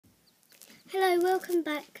Hello, welcome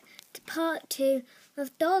back to part 2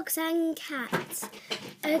 of dogs and cats.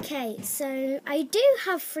 Okay, so I do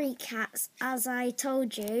have 3 cats, as I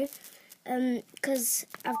told you, because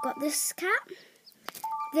I've got this cat,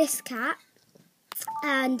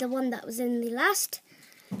 and the one that was in the last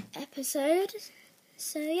episode.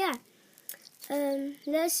 So yeah,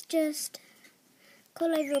 let's just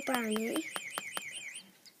call over Brownie.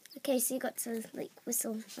 Okay, so you got to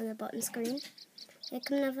whistle on the bottom screen. Yeah,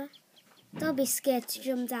 come over. Don't be scared to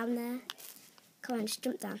jump down there. Come on, just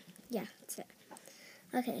jump down. Yeah, that's it.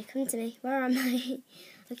 Okay, come to me. Where am I?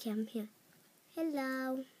 Okay, I'm here.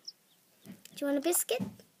 Hello. Do you want a biscuit?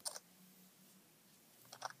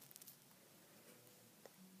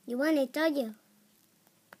 You want it, don't you?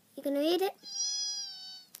 You gonna eat it?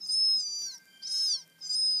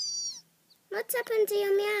 What's happened to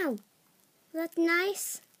your meow? Was that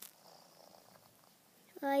nice?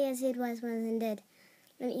 Oh yes, it was indeed.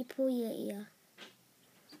 Let me pull your ear.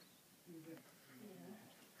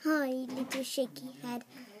 Hi, little shaky head.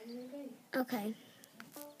 Okay.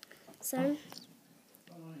 So,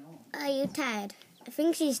 are you tired? I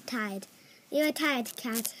think she's tired. You're a tired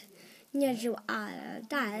cat. Yes, you are a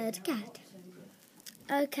tired cat.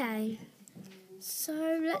 Okay.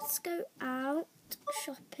 So, let's go out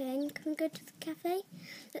shopping. Can we go to the cafe?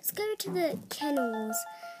 Let's go to the kennels.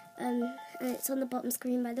 And it's on the bottom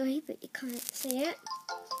screen, by the way, but you can't see it.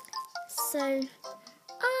 So,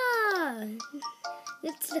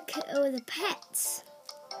 let's look at all the pets.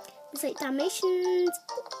 It's like Dalmatians,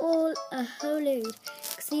 all a whole load.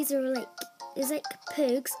 Because these are there's like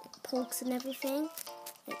pugs and everything.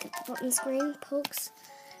 Like at the bottom screen, pugs.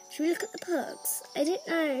 Should we look at the pugs? I don't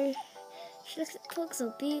know. Should we look at pugs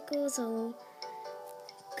or beagles or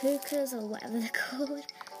cougars or whatever they're called?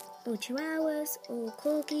 Or chihuahuas, or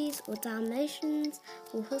corgis, or Dalmatians,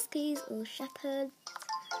 or huskies, or shepherds,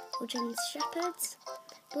 or German shepherds,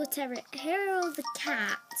 bull terrier. Here are all the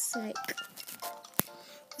cats, like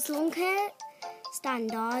this long hair,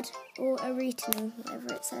 standard, or a retinal,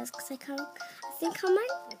 whatever it says. Because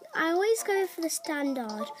I always go for the standard,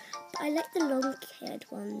 but I like the long-haired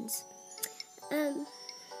ones.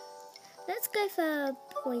 Let's go for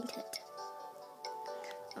pointed.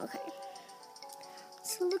 Okay.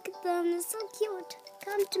 So look at them, they're so cute.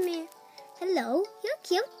 Come to me. Hello, you're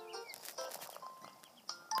cute.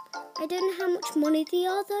 I don't know how much money they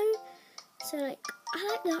are though. So I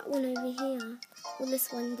like that one over here. Or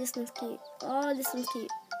this one's cute. Oh, this one's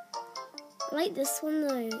cute. I like this one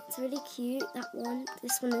though, it's really cute, that one.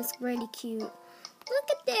 This one is really cute. Look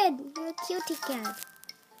at that, you're a cutie cat.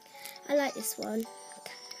 I like this one.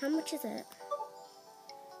 How much is it?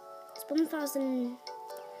 It's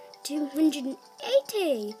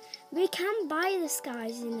 1,280. We can buy this,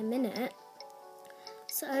 guys, in a minute.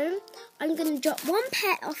 So I'm gonna drop one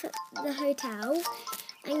pet off at the hotel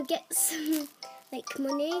and get some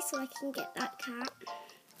money so I can get that cat.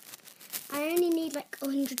 I only need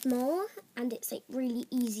 100 more, and it's really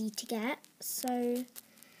easy to get. So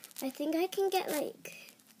I think I can get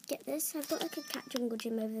this. I've got a cat jungle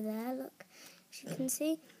gym over there. Look, as you can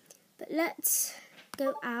see. But let's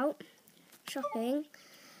go out shopping.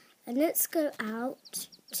 And let's go out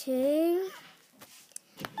to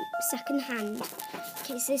second hand.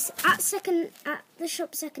 Okay, so at the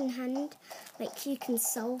shop second hand, you can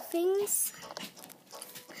sell things.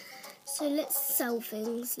 So let's sell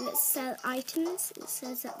things. Let's sell items. It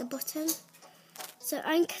says at the bottom. So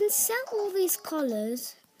I can sell all these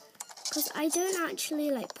collars because I don't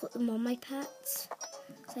actually put them on my pets.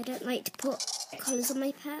 Because I don't like to put collars on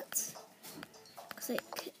my pets. Because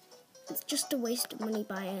it's just a waste of money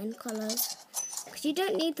buying collars. Because you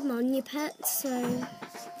don't need them on your pets, so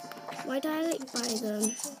why do I buy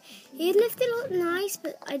them? Even if they look nice,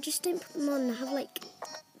 but I just don't put them on. I have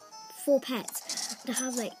 4 pets. And I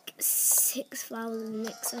have 6,000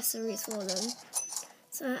 accessories for them.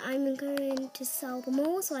 So I'm going to sell them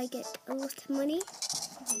all so I get a lot of money.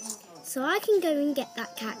 So I can go and get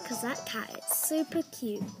that cat because that cat is super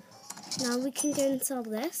cute. Now we can go and sell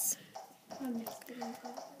this.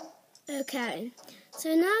 Okay,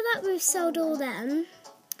 so now that we've sold all them,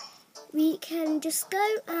 we can just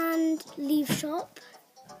go and leave shop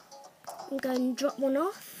and go and drop one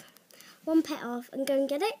pet off and go and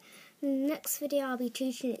get it. In the next video I'll be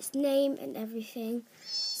teaching its name and everything.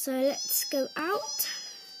 So let's go out.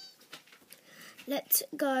 Let's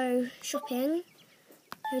go shopping.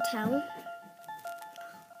 Hotel.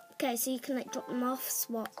 Okay, so you can drop them off,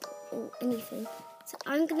 swap, or anything. So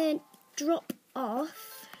I'm going to drop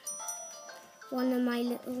off one of my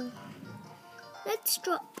little... Let's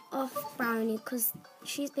drop off Brownie because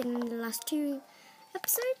she's been in the last 2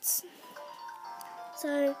 episodes.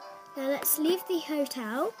 So Now let's leave the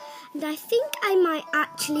hotel, and I think I might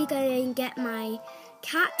actually go and get my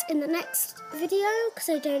cat in the next video because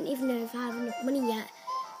I don't even know if I have enough money yet.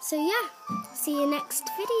 So yeah, see you next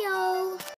video.